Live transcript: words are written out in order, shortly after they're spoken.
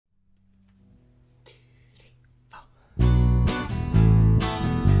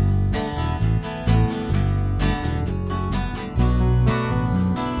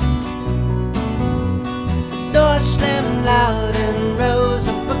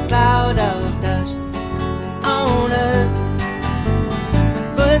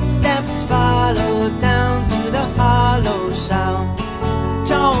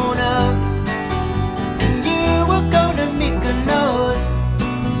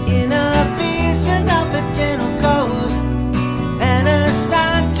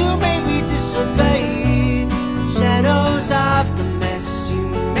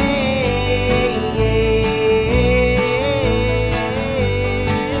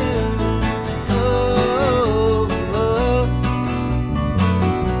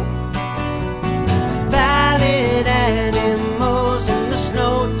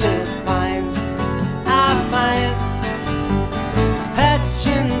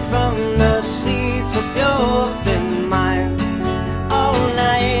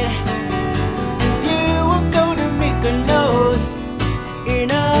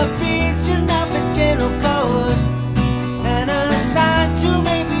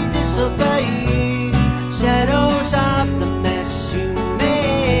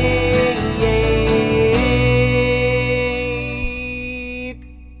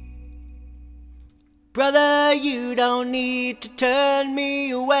me to turn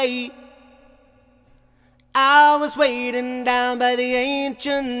me away. I was waiting down by the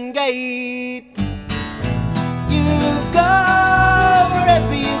ancient gate. You go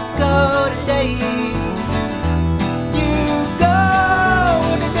wherever you go today. You go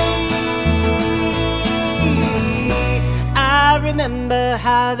today. I remember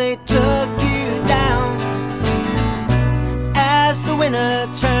how they took you down as the winter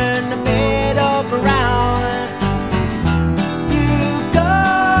turned the meadow brown. You go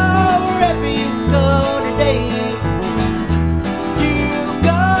wherever you go today. You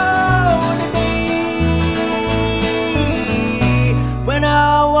go today. When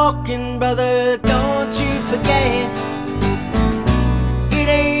I'm walking, brother, don't you forget, it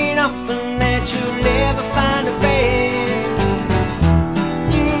ain't often that you'll ever find a friend.